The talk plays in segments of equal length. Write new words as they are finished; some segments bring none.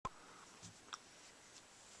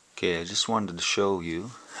Okay, I just wanted to show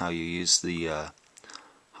you how you use the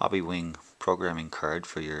Hobbywing programming card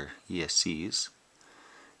for your ESCs,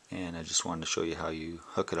 and I just wanted to show you how you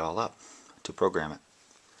hook it all up to program it.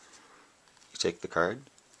 You take the card,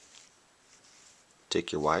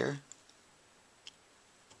 take your wire,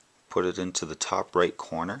 put it into the top right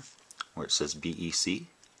corner where it says BEC.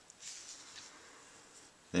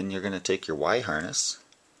 Then you're going to take your Y harness,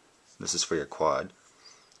 this is for your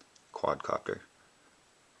quadcopter.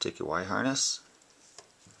 Take your Y harness,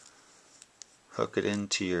 hook it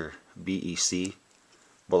into your BEC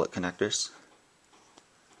bullet connectors,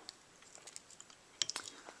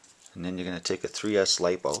 and then you're going to take a 3S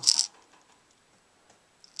LiPo.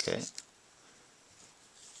 Okay,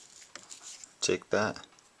 take that,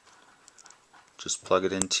 just plug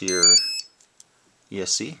it into your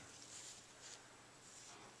ESC,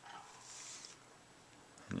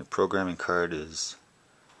 and your programming card is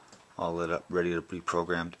all lit up, ready to be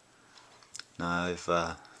programmed. Now I've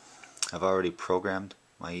already programmed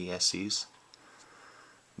my ESCs,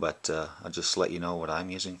 but I'll just let you know what I'm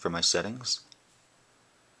using for my settings.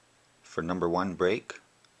 For number 1 brake,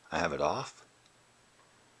 I have it off.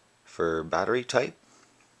 For battery type,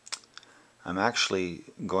 I'm actually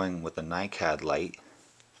going with the NiCad light,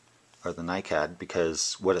 or the NiCad,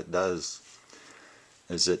 because what it does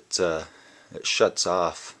is it shuts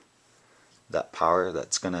off that power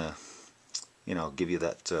that's gonna, give you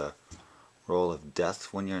that roll of death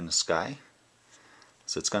when you're in the sky.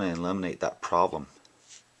 So it's going to eliminate that problem.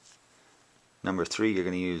 Number 3, you're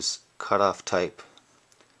going to use cutoff type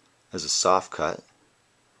as a soft cut.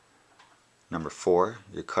 Number 4,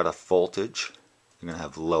 your cutoff voltage, you're going to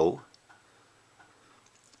have low.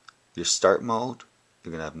 Your start mode,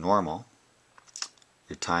 you're going to have normal.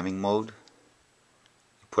 Your timing mode,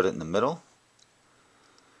 you put it in the middle.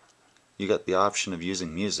 You got the option of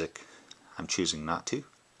using music. I'm choosing not to.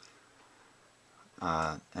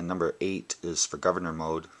 And number 8 is for governor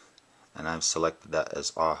mode, and I've selected that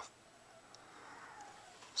as off.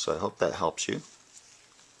 So I hope that helps you.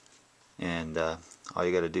 And all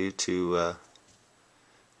you got to do to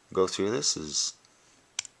go through this is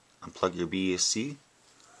unplug your BEC,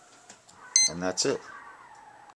 and that's it.